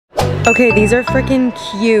Okay, these are freaking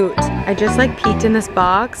cute. I just like peeked in this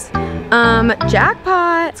box.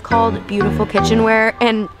 Jackpot. It's called Beautiful Kitchenware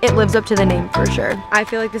and it lives up to the name for sure. I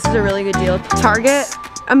feel like this is a really good deal. Target,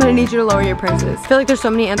 I'm gonna need you to lower your prices. I feel like there's so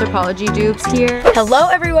many Anthropologie dupes here. Hello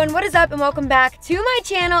everyone, what is up and welcome back to my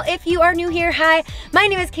channel. If you are new here, hi, my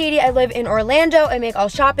name is Katie. I live in Orlando. I make all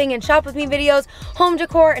shopping and shop with me videos, home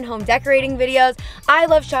decor and home decorating videos. I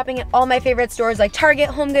love shopping at all my favorite stores like Target,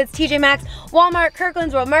 HomeGoods, TJ Maxx, Walmart,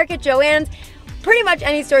 Kirkland's, World Market, Joann's. Pretty much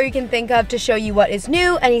any store you can think of to show you what is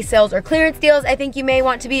new, any sales or clearance deals I think you may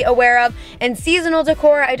want to be aware of, and seasonal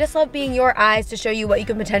decor. I just love being your eyes to show you what you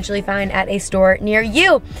can potentially find at a store near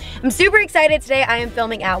you. I'm super excited today. I am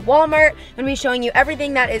filming at Walmart. I'm going to be showing you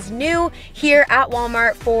everything that is new here at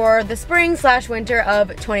Walmart for the spring/winter of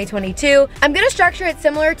 2022. I'm going to structure it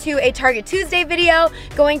similar to a Target Tuesday video.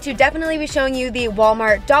 Going to definitely be showing you the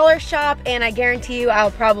Walmart dollar shop, and I guarantee you I'll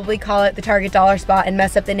probably call it the Target dollar spot and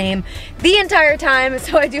mess up the name the entire time,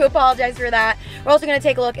 so I do apologize for that. We're also going to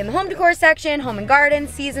take a look in the home decor section, home and garden,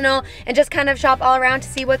 seasonal, and just kind of shop all around to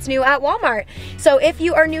see what's new at Walmart. So if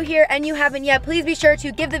you are new here and you haven't yet, please be sure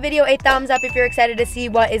to give the video a thumbs up if you're excited to see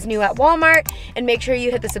what is new at Walmart, and make sure you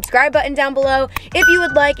hit the subscribe button down below. If you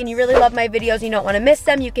would like and you really love my videos and you don't want to miss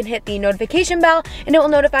them, you can hit the notification bell and it will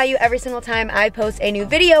notify you every single time I post a new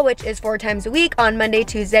video, which is 4 times a week on Monday,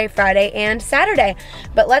 Tuesday, Friday, and Saturday.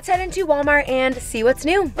 But let's head into Walmart and see what's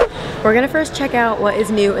new. We're gonna first check out what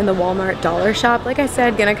is new in the Walmart dollar shop. Like I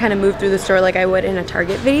said, gonna kind of move through the store like I would in a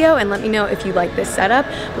Target video, and let me know if you like this setup.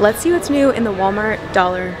 But let's see what's new in the Walmart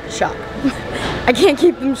dollar shop. I can't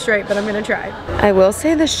keep them straight, but I'm gonna try. I will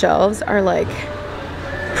say the shelves are like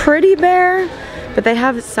pretty bare, but they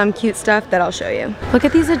have some cute stuff that I'll show you. Look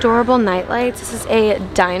at these adorable night lights. This is a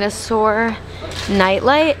dinosaur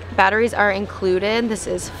nightlight. Batteries are included. This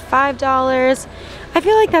is $5. I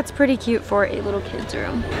feel like that's pretty cute for a little kid's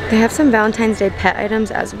room. They have some Valentine's Day pet items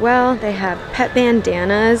as well. They have pet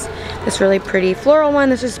bandanas. This really pretty floral one.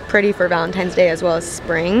 This is pretty for Valentine's Day as well as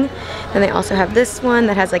spring. Then they also have this one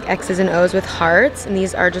that has like X's and O's with hearts, and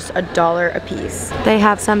these are just $1 a piece. They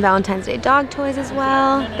have some Valentine's Day dog toys as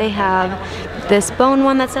well. They have this bone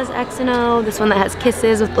one that says X and O, this one that has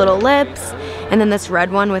kisses with little lips, and then this red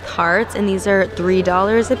one with hearts, and these are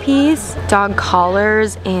 $3 a piece. Dog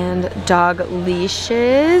collars and dog leashes.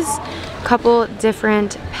 Couple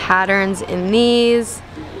different patterns in these.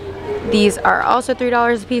 These are also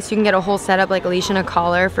 $3 a piece. You can get a whole setup like a leash and a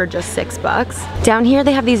collar for just $6. Down here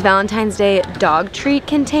they have these Valentine's Day dog treat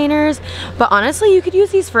containers, but honestly you could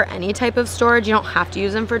use these for any type of storage. You don't have to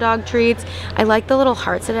use them for dog treats. I like the little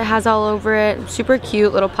hearts that it has all over it. Super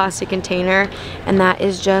cute little plastic container, and that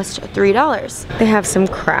is just $3. They have some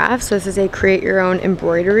crafts. So this is a create your own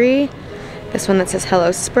embroidery. This one that says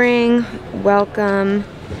Hello Spring, Welcome,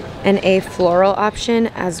 and a floral option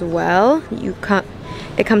as well.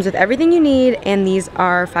 It comes with everything you need, and these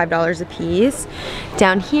are $5 a piece.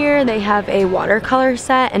 Down here they have a watercolor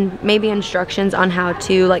set and maybe instructions on how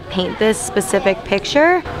to like paint this specific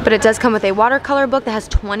picture, but it does come with a watercolor book that has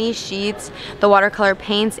 20 sheets, the watercolor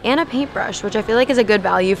paints, and a paintbrush, which I feel like is a good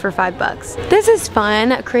value for $5. This is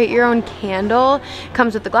fun. Create your own candle.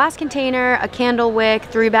 Comes with the glass container, a candle wick,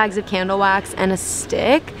 3 bags of candle wax, and a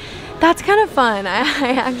stick. That's kind of fun.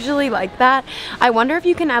 I actually like that. I wonder if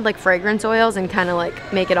you can add like fragrance oils and kind of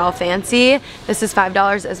like make it all fancy. This is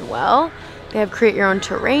 $5 as well. They have create your own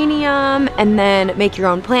terrarium and then make your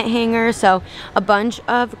own plant hanger. So a bunch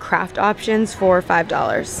of craft options for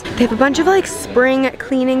 $5. They have a bunch of like spring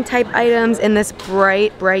cleaning type items in this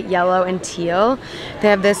bright yellow and teal. They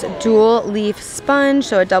have this dual leaf sponge,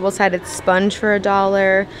 so a double-sided sponge for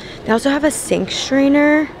 $1. They also have a sink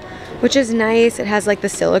strainer, which is nice. It has like the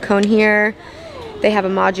silicone here. They have a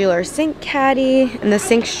modular sink caddy, and the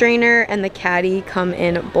sink strainer and the caddy come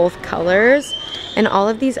in both colors. And all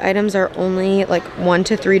of these items are only like $1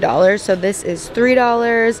 to $3. So this is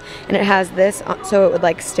 $3, and it has this so it would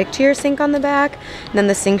like stick to your sink on the back. And then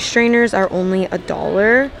the sink strainers are only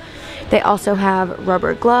 $1. They also have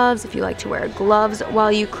rubber gloves if you like to wear gloves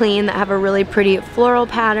while you clean, that have a really pretty floral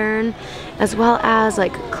pattern, as well as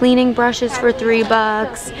like cleaning brushes for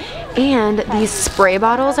 $3. And these spray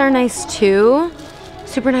bottles are nice too.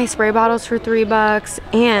 Super nice spray bottles for $3.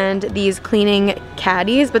 And these cleaning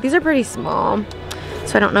caddies, but these are pretty small,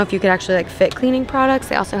 so I don't know if you could actually like fit cleaning products.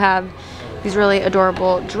 They also have these really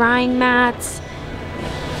adorable drying mats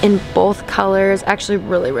in both colors. Actually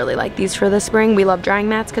really like these for the spring. We love drying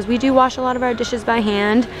mats because we do wash a lot of our dishes by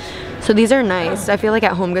hand. So these are nice. I feel like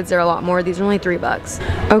at HomeGoods they're a lot more. These are only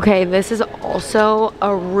 $3. Okay, this is also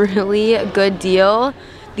a really good deal.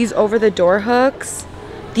 These over the door hooks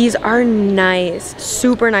These are nice,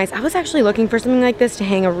 super nice. I was actually looking for something like this to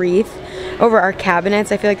hang a wreath over our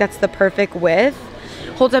cabinets. I feel like that's the perfect width.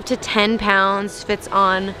 Holds up to 10 pounds, fits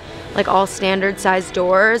on like all standard size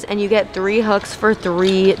doors, and you get 3 hooks for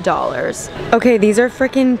 $3. Okay, these are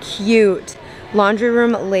freaking cute. Laundry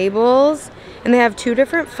room labels, and they have 2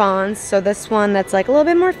 different fonts. So this one that's like a little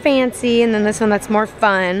bit more fancy, and then this one that's more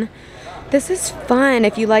fun. This is fun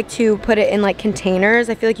if you like to put it in like containers.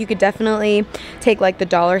 I feel like you could definitely take like the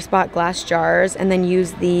dollar spot glass jars and then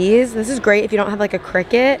use these. This is great if you don't have like a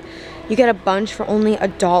Cricut. You get a bunch for only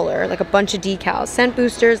 $1, like a bunch of decals. Scent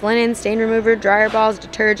boosters, linen, stain remover, dryer balls,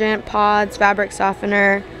 detergent, pods, fabric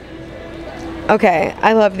softener. Okay,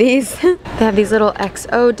 I love these. They have these little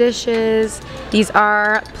XO dishes. These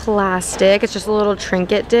are plastic. It's just a little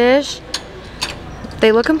trinket dish.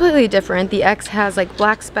 They look completely different. The X has like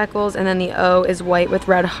black speckles, and then the O is white with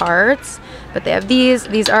red hearts. But they have these.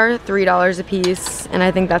 These are $3 a piece, and I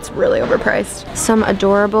think that's really overpriced. Some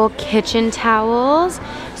adorable kitchen towels.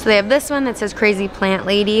 So they have this one that says Crazy Plant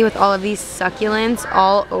Lady with all of these succulents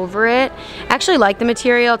all over it. I actually like the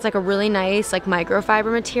material. It's like a really nice like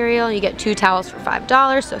microfiber material. You get 2 towels for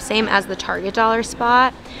 $5, so same as the Target dollar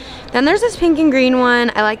spot. Then there's this pink and green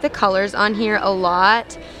one. I like the colors on here a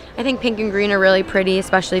lot. I think pink and green are really pretty,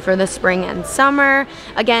 especially for the spring and summer.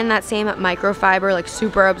 Again, that same microfiber, like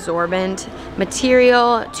super absorbent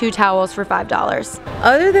material, 2 towels for $5.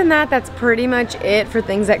 Other than that, that's pretty much it for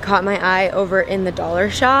things that caught my eye over in the dollar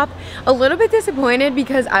shop. A little bit disappointed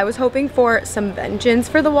because I was hoping for some vengeance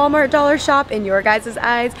for the Walmart dollar shop in your guys'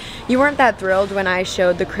 eyes. You weren't that thrilled when I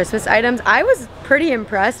showed the Christmas items. I was pretty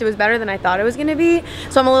impressed. It was better than I thought it was gonna be.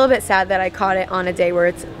 So I'm a little bit sad that I caught it on a day where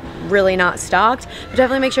it's really not stocked. But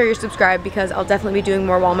definitely make sure you're subscribed because I'll definitely be doing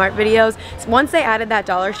more Walmart videos. So once they added that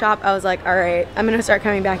dollar shop, I was like, all right, I'm gonna start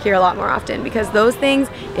coming back here a lot more often because those things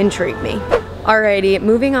intrigue me. Alrighty,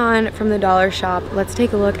 moving on from the dollar shop, let's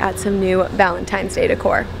take a look at some new Valentine's Day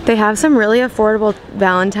decor. They have some really affordable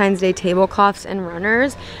Valentine's Day tablecloths and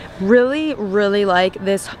runners. Really like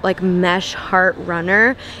this like mesh heart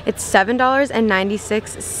runner. It's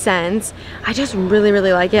 $7.96. I just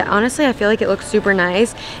really like it. Honestly, I feel like it looks super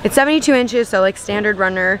nice. It's 72 inches, so like standard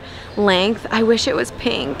runner length. I wish it was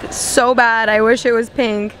pink so bad. I wish it was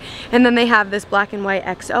pink. And then they have this black and white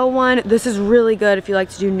XO one. This is really good if you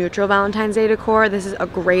like to do neutral Valentine's Day decor. This is a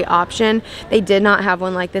great option. They did not have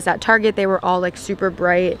one like this at Target. They were all like super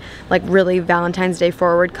bright, like really Valentine's Day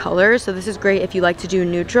forward colors. So this is great if you like to do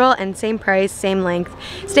neutral, and same price, same length,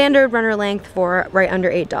 standard runner length for right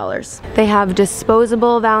under $8. They have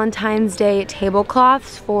disposable Valentine's Day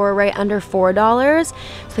tablecloths for right under $4. So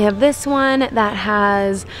they have this one that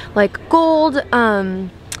has like gold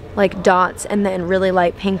like dots and then really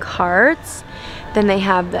light pink hearts. Then they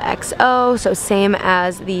have the XO, so same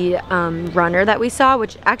as the runner that we saw,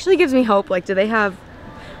 which actually gives me hope. Like, do they have,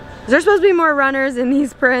 is there supposed to be more runners in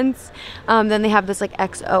these prints? Then they have this like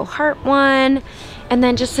XO heart one, and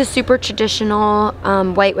then just a super traditional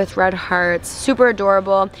white with red hearts, super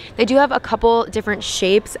adorable. They do have a couple different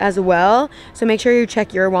shapes as well, so make sure you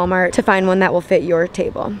check your Walmart to find one that will fit your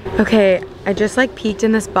table. Okay, I just like peeked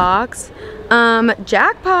in this box.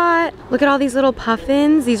 Jackpot! Look at all these little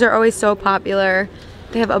puffins. These are always so popular.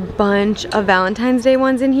 They have a bunch of Valentine's Day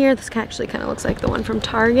ones in here. This actually kind of looks like the one from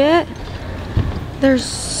Target. There's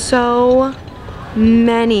so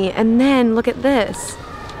many. And then look at this.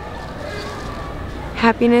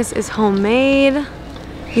 Happiness is homemade.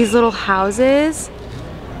 These little houses.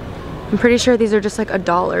 I'm pretty sure these are just like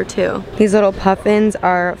 $1 too. These little puffins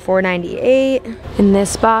are $4.98. In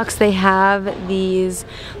this box they have these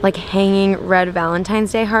like hanging red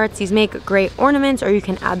Valentine's Day hearts. These make great ornaments, or you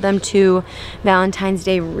can add them to Valentine's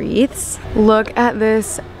Day wreaths. Look at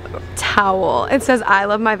this towel. It says I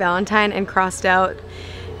love my Valentine, and crossed out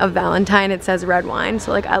of Valentine it says red wine.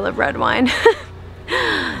 So like I love red wine.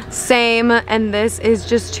 Same, and this is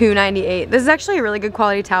just $2.98. This is actually a really good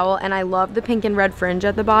quality towel, and I love the pink and red fringe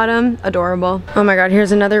at the bottom. Adorable. Oh my god,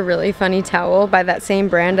 here's another really funny towel by that same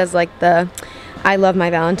brand as like the I love my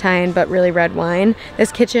Valentine but really red wine.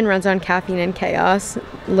 This kitchen runs on caffeine and chaos.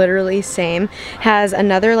 Literally same. Has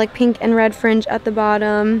another like pink and red fringe at the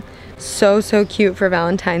bottom. So cute for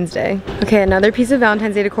Valentine's Day. Okay, another piece of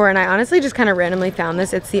Valentine's Day decor, and I honestly just kind of randomly found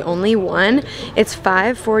this. It's the only one. It's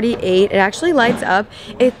 $5.48. It actually lights up.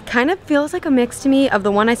 It kind of feels like a mix to me of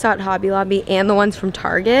the one I saw at Hobby Lobby and the ones from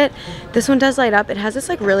Target. This one does light up. It has this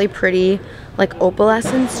like really pretty like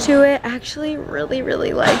opalescence to it. I actually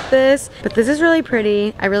really like this, but this is really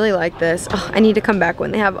pretty. I really like this. Oh, I need to come back when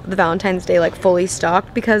they have the Valentine's Day like fully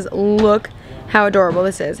stocked, because look how adorable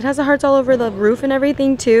this is. It has the hearts all over the roof and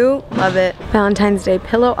everything too. Love it. Valentine's Day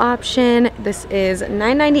pillow option. This is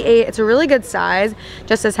 $9.98. It's a really good size.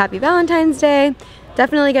 Just says Happy Valentine's Day.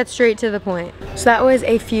 Definitely get straight to the point. So that was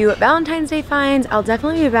a few Valentine's Day finds. I'll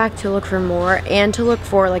definitely be back to look for more and to look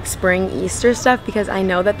for like spring Easter stuff because I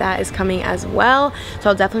know that that is coming as well. So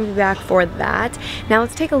I'll definitely be back for that. Now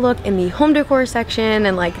let's take a look in the home decor section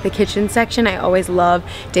and like the kitchen section. I always love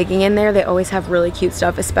digging in there. They always have really cute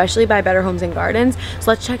stuff, especially by Better Homes and Gardens.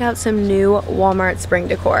 So let's check out some new Walmart spring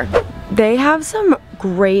decor. They have some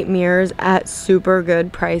great mirrors at super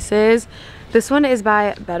good prices. This one is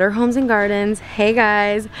by Better Homes and Gardens. Hey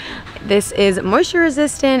guys, this is moisture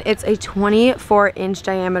resistant. It's a 24-inch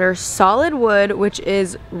diameter solid wood, which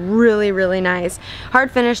is really, really nice.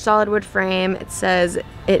 Hard finish solid wood frame. It says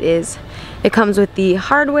it comes with the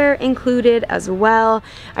hardware included as well.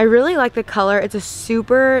 I really like the color. It's a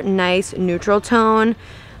super nice neutral tone.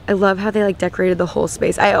 I love how they like decorated the whole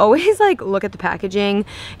space. I always like look at the packaging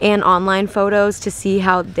and online photos to see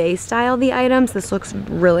how they style the items. This looks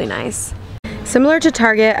really nice. Similar to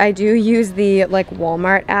Target, I do use the like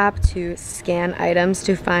Walmart app to scan items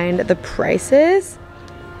to find the prices.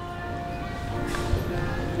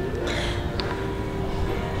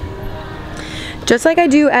 Just like I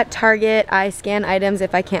do at Target, I scan items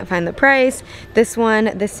if I can't find the price. This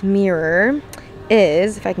mirror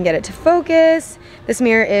is, if I can get it to focus, this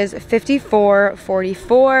mirror is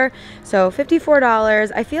 $54.44, so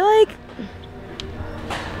 $54.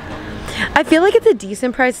 I feel like it's a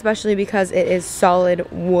decent price, especially because it is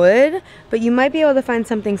solid wood, but you might be able to find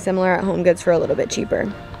something similar at HomeGoods for a little bit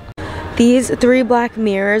cheaper. These 3 black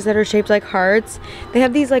mirrors that are shaped like hearts, they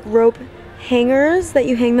have these like rope hangers that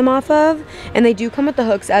you hang them off of, and they do come with the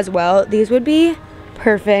hooks as well. These would be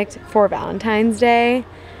perfect for Valentine's Day.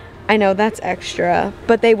 I know that's extra,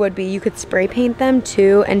 but they would be. You could spray paint them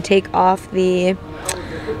too and take off the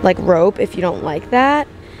like rope if you don't like that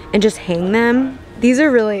and just hang them. These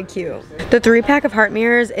are really cute. The 3-pack of heart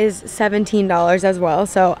mirrors is $17 as well,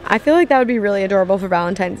 so I feel like that would be really adorable for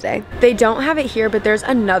Valentine's Day. They don't have it here, but there's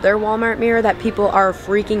another Walmart mirror that people are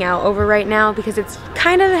freaking out over right now because it's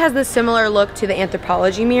kind of has the similar look to the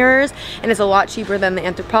Anthropologie mirrors, and it's a lot cheaper than the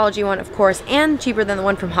Anthropologie one, of course, and cheaper than the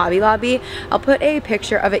one from Hobby Lobby. I'll put a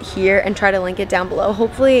picture of it here and try to link it down below.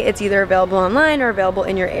 Hopefully it's either available online or available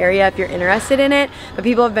in your area if you're interested in it, but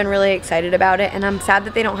people have been really excited about it, and I'm sad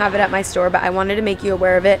that they don't have it at my store, but I wanted to make you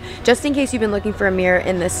aware of it just in case you've been looking for a mirror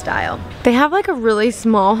in this style. They have like a really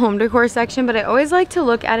small home decor section, but I always like to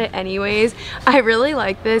look at it anyways. I really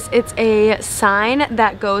like this. It's a sign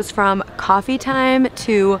that goes from coffee time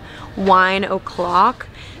to wine o'clock.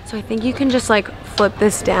 So I think you can just like flip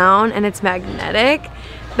this down and it's magnetic.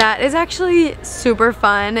 That is actually super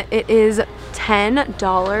fun. It is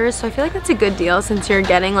 $10, so I feel like that's a good deal since you're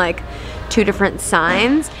getting like 2 different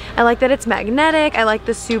signs. I like that it's magnetic. I like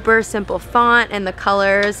the super simple font and the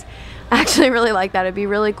colors. I actually really like that. It'd be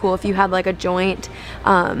really cool if you had like a joint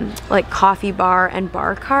like coffee bar and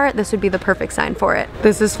bar cart. This would be the perfect sign for it.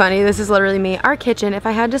 This is funny. This is literally me. Our kitchen, if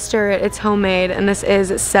I had to stir it, it's homemade, and this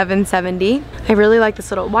is $7.70. I really like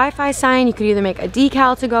this little Wi-Fi sign. You could either make a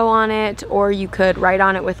decal to go on it, or you could write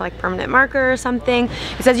on it with like permanent marker or something.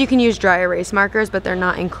 It says you can use dry erase markers, but they're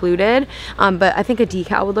not included. But I think a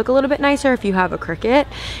decal would look a little bit nicer if you have a Cricut.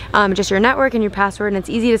 Just your network and your password, and it's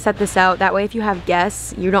easy to set this out. That way if you have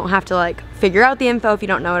guests, you don't have to like figure out the info if you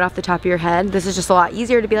don't know it off the top of your head. This is just a lot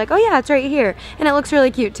easier to be like, oh yeah, it's right here, and it looks really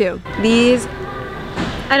cute too. These,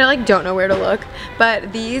 I don't know where to look,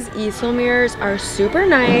 but these easel mirrors are super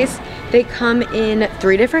nice. They come in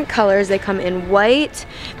 3 different colors. They come in white,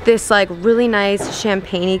 this like really nice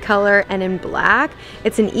champagne-y color, and in black.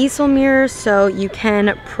 It's an easel mirror, so you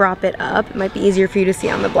can prop it up. It might be easier for you to see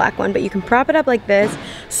on the black one, but you can prop it up like this.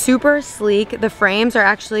 Super sleek. The frames are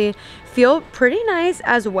actually feel pretty nice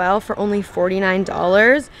as well for only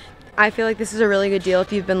 $49. I feel like this is a really good deal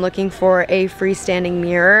if you've been looking for a freestanding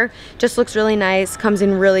mirror. Just looks really nice, comes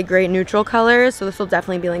in really great neutral colors, so this will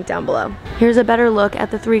definitely be linked down below. Here's a better look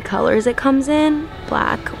at the 3 colors it comes in: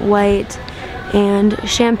 black, white, and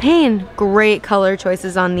champagne. Great color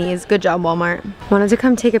choices on these. Good job, Walmart. Wanted to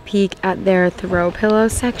come take a peek at their throw pillow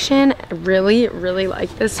section. I really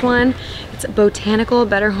like this one. It's Botanical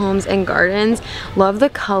Better Homes and Gardens. Love the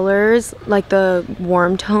colors, like the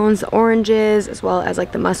warm tones, the oranges, as well as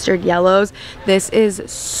like the mustard yellows. This is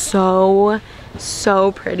so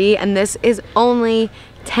pretty, and this is only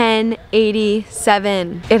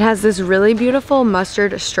 $10.87. It has this really beautiful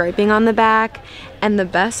mustard striping on the back, and the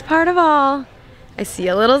best part of all, I see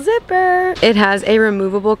a little zipper. It has a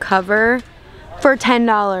removable cover for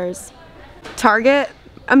 $10. Target,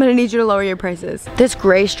 I'm gonna need you to lower your prices. This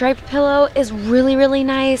gray striped pillow is really, really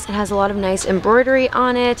nice. It has a lot of nice embroidery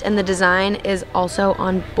on it, and the design is also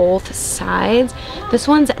on both sides. This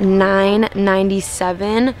one's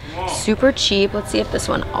 $9.97, super cheap. Let's see if this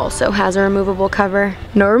one also has a removable cover.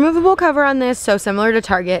 No removable cover on this, so similar to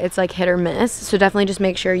Target, it's like hit or miss. So definitely just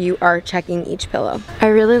make sure you are checking each pillow. I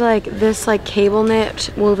really like this like cable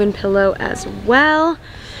knit woven pillow as well.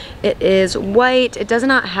 It is white. It does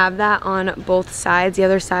not have that on both sides. The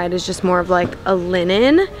other side is just more of like a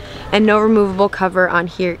linen, and no removable cover on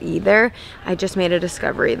here either. I just made a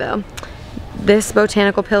discovery though. This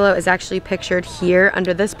botanical pillow is actually pictured here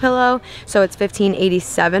under this pillow. So it's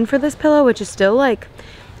 $15.87 for this pillow, which is still like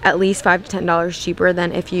at least $5 to $10 cheaper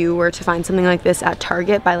than if you were to find something like this at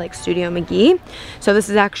Target by like Studio McGee. So this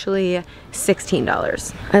is actually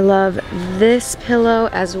 $16. I love this pillow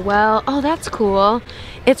as well. Oh, that's cool.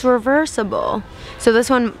 It's reversible. So this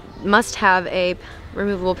one must have a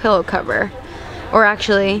removable pillow cover. Or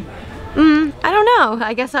actually, I don't know.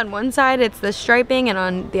 I guess on one side it's this striping and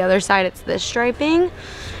on the other side it's this striping.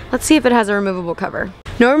 Let's see if it has a removable cover.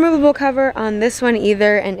 No removable cover on this one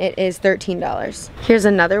either, and it is $13. Here's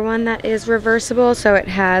another one that is reversible. So it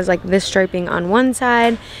has like this striping on one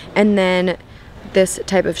side and then this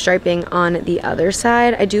type of striping on the other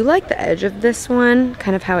side. I do like the edge of this one,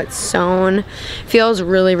 kind of how it's sewn. Feels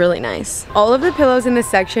really, really nice. All of the pillows in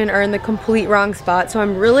this section are in the complete wrong spot, so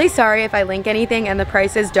I'm really sorry if I link anything and the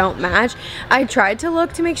prices don't match. I tried to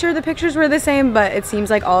look to make sure the pictures were the same, but it seems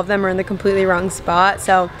like all of them are in the completely wrong spot,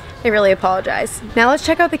 so I really apologize. Now let's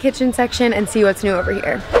check out the kitchen section and see what's new over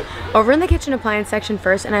here. Over in the kitchen appliance section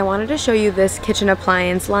first, and I wanted to show you this kitchen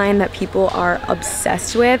appliance line that people are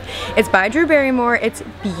obsessed with. It's by Drew Barrymore. It's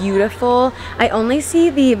beautiful. I only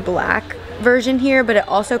see the black version here, but it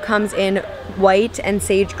also comes in white and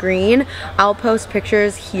sage green. I'll post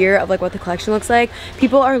pictures here of like what the collection looks like.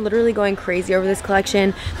 People are literally going crazy over this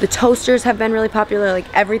collection. The toasters have been really popular, like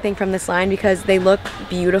everything from this line, because they look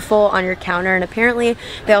beautiful on your counter, and apparently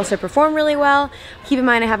they also perform really well. Keep in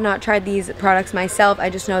mind, I have not tried these products myself. I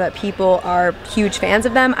just know that people are huge fans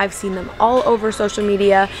of them. I've seen them all over social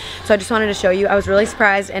media, so I just wanted to show you. I was really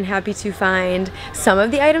surprised and happy to find some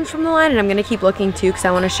of the items from the line, and I'm gonna keep looking too because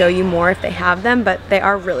I want to show you more if they have them, but they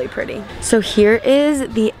are really pretty. So here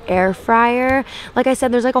is the air fryer. Like I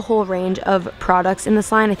said, there's like a whole range of products in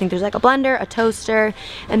this line. I think there's like a blender, a toaster,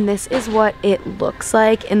 and this is what it looks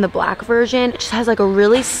like in the black version. It just has like a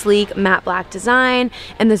really sleek matte black design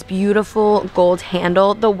and this beautiful gold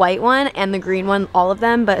handle. The white one and the green one, all of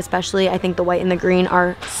them, but especially I think the white and the green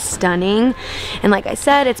are stunning. And like I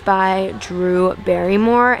said, it's by Drew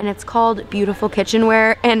Barrymore and it's called Beautiful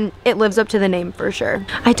Kitchenware, and it lives up to the name for sure.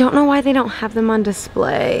 I don't know why they don't have them on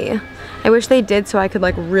display. I wish they did so I could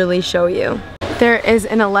like really show you. There is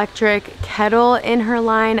an electric kettle in her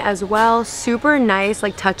line as well. Super nice,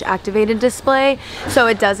 like touch activated display. So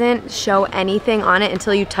it doesn't show anything on it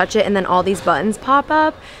until you touch it, and then all these buttons pop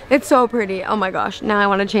up. It's so pretty. Oh my gosh, now I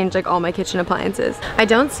want to change like all my kitchen appliances. I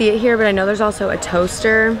don't see it here, but I know there's also a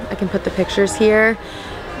toaster. I can put the pictures here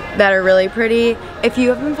that are really pretty. If you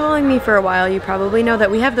have been following me for a while, you probably know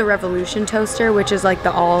that we have the Revolution toaster, which is like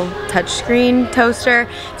the all touchscreen toaster.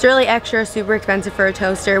 It's really extra, super expensive for a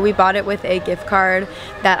toaster. We bought it with a gift card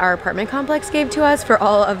that our apartment complex gave to us for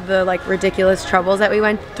all of the like ridiculous troubles that we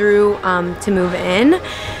went through to move in.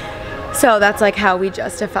 So that's like how we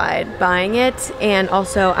justified buying it. And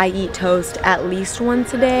also I eat toast at least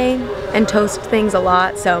once a day and toast things a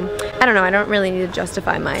lot, so I don't know, I don't really need to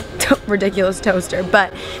justify my ridiculous toaster,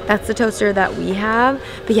 but that's the toaster that we have.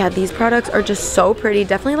 But yeah, these products are just so pretty,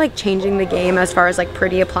 definitely like changing the game as far as like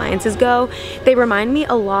pretty appliances go. They remind me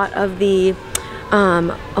a lot of the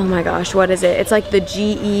oh my gosh, what is it? It's like the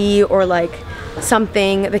GE or like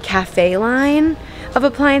something, the cafe line of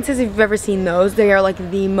appliances. If you've ever seen those, they are like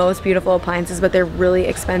the most beautiful appliances, but they're really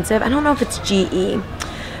expensive. I don't know if it's GE,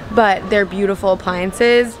 but they're beautiful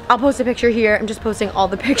appliances. I'll post a picture here. I'm just posting all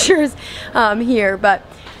the pictures here, but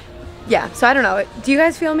yeah, so I don't know. Do you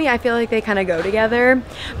guys feel me? I feel like they kind of go together.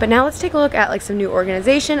 But now let's take a look at like some new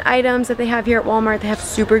organization items that they have here at Walmart. They have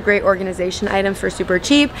super great organization items for super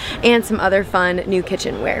cheap and some other fun new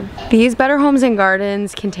kitchenware. These Better Homes and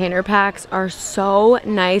Gardens container packs are so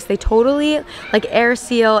nice. They totally like air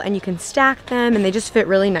seal and you can stack them and they just fit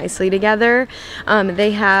really nicely together.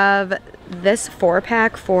 They have this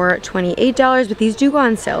 4-pack for $28, but these do go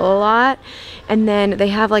on sale a lot. And then they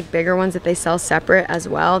have like bigger ones that they sell separate as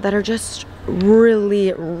well that are just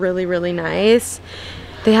really, really, really nice.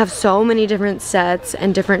 They have so many different sets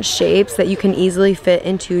and different shapes that you can easily fit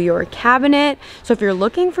into your cabinet. So if you're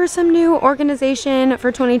looking for some new organization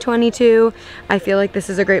for 2022, I feel like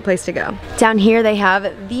this is a great place to go. Down here they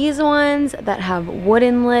have these ones that have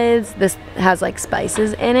wooden lids. This has like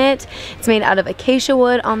spices in it. It's made out of acacia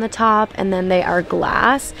wood on the top, and then they are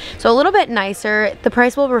glass. So a little bit nicer. The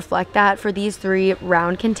price will reflect that. For these 3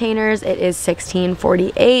 round containers, it is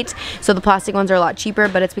 $16.48. So the plastic ones are a lot cheaper,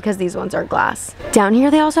 but it's because these ones are glass. Down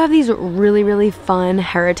here they also have these really fun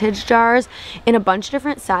heritage jars in a bunch of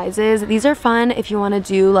different sizes. These are fun if you want to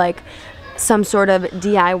do like some sort of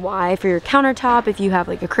DIY for your countertop. If you have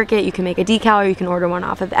like a Cricut, you can make a decal, or you can order one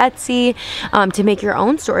off of Etsy to make your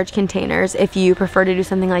own storage containers if you prefer to do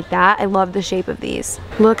something like that. I love the shape of these.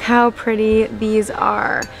 Look how pretty these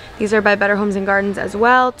are. These are by Better Homes and Gardens as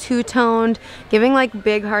well, two-toned, giving like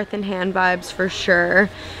big hearth and hand vibes for sure.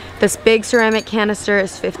 This big ceramic canister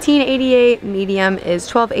is $15.88, medium is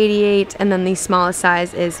 $12.88, and then the smallest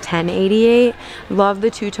size is $10.88. Love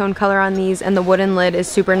the two-tone color on these, and the wooden lid is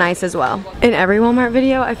super nice as well. In every Walmart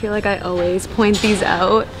video, I feel like I always point these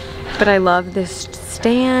out, but I love this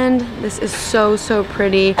stand. This is so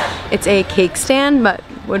pretty. It's a cake stand, but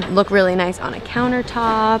would look really nice on a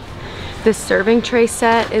countertop. This serving tray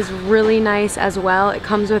set is really nice as well. It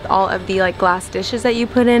comes with all of the like glass dishes that you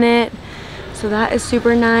put in it. So that is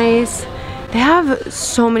super nice. They have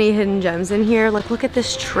so many hidden gems in here. Like, look at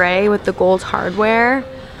this tray with the gold hardware.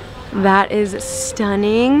 That is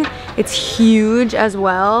stunning. It's huge as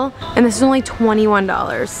well. And this is only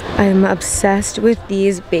 $21. I'm obsessed with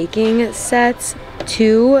these baking sets.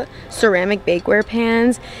 2 ceramic bakeware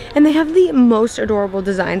pans, and they have the most adorable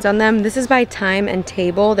designs on them. This is by Time and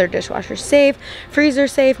Table. They're dishwasher safe, freezer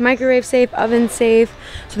safe, microwave safe, oven safe.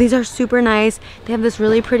 So these are super nice. They have this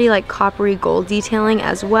really pretty like coppery gold detailing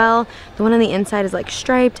as well. The one on the inside is like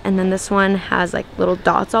striped, and then this one has like little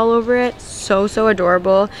dots all over it. So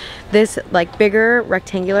adorable. This like bigger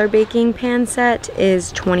rectangular baking pan set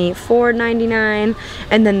is $24.99,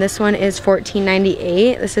 and then this one is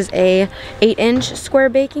 $14.98. This is a 8-inch square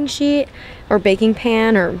baking sheet or baking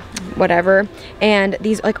pan or whatever, and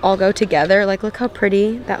these like all go together. Like, look how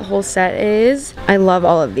pretty that whole set is. I love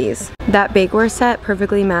all of these. That bakeware set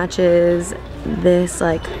perfectly matches this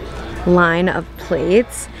like line of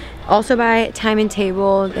plates. Also by Time and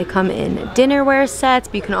Table, they come in dinnerware sets,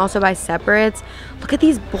 but you can also buy separates. Look at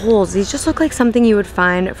these bowls. These just look like something you would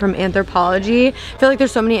find from Anthropologie. I feel like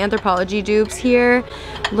there's so many Anthropologie dupes here.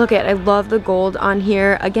 Look at, I love the gold on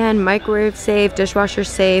here. Again, microwave safe, dishwasher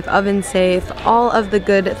safe, oven safe, all of the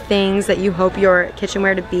good things that you hope your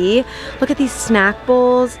kitchenware to be. Look at these snack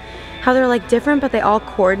bowls. How they're like different, but they all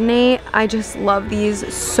coordinate. I just love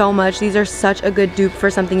these so much. These are such a good dupe for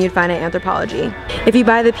something you'd find at Anthropologie. If you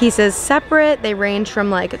buy the pieces separate, they range from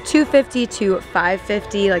like $2.50 to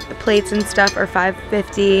 $5.50. Like the plates and stuff are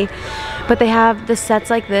 $5.50. But they have the sets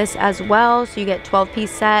like this as well, so you get 12-piece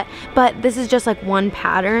set. But this is just like one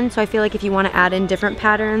pattern, so I feel like if you want to add in different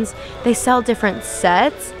patterns, they sell different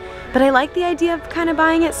sets. But I like the idea of kind of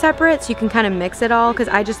buying it separate so you can kind of mix it all, because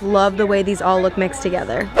I just love the way these all look mixed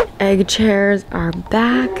together. Egg chairs are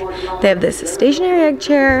back. They have this stationary egg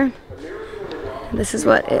chair. This is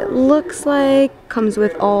what it looks like. Comes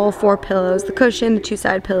with all 4 pillows, the cushion, the 2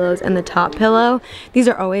 side pillows, and the top pillow. These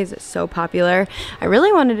are always so popular. I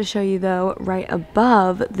really wanted to show you though, right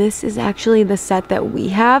above, this is actually the set that we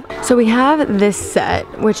have. So we have this set,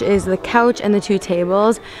 which is the couch and the 2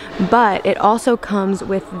 tables, but it also comes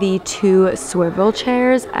with the 2 swivel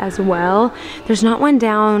chairs as well. There's not one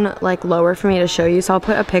down like lower for me to show you, so I'll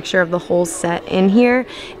put a picture of the whole set in here.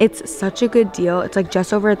 It's such a good deal. It's like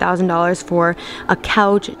just over $1,000 for a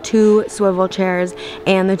couch, 2 swivel chairs,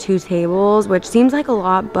 and the 2 tables, which seems like a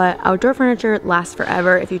lot, but outdoor furniture lasts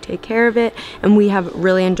forever if you take care of it, and we have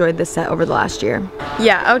really enjoyed this set over the last year.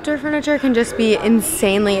 Yeah, outdoor furniture can just be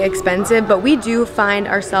insanely expensive, but we do find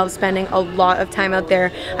ourselves spending a lot of time out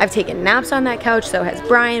there. I've taken naps on that couch, so has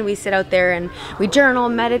Brian. We sit out there and we journal,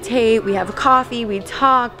 meditate, we have coffee, we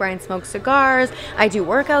talk. Brian smokes cigars. I do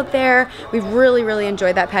work out there. We've really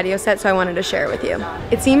enjoyed that patio set, so I wanted to share it with you.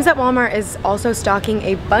 It seems that Walmart is also stocking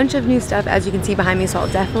a bunch of new stuff, as you can see behind me, so I'll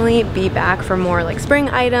definitely be back for more like spring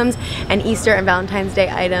items and Easter and Valentine's Day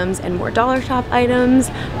items and more dollar shop items.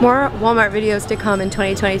 More Walmart videos to come in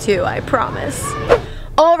 2022, I promise.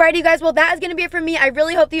 Alrighty, you guys, well, that is going to be it for me. I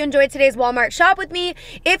really hope that you enjoyed today's Walmart shop with me.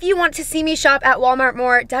 If you want to see me shop at Walmart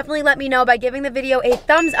more, definitely let me know by giving the video a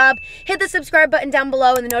thumbs up. Hit the subscribe button down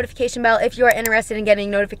below and the notification bell if you are interested in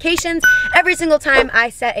getting notifications every single time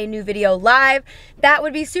I set a new video live. That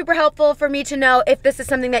would be super helpful for me to know if this is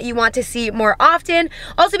something that you want to see more often.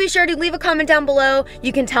 Also, be sure to leave a comment down below.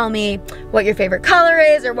 You can tell me what your favorite color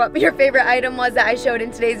is or what your favorite item was that I showed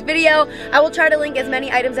in today's video. I will try to link as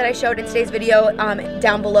many items that I showed in today's video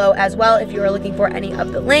down below as well if you are looking for any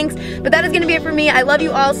of the links. But that is going to be it for me. I love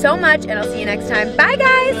you all so much, and I'll see you next time. Bye,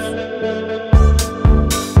 guys!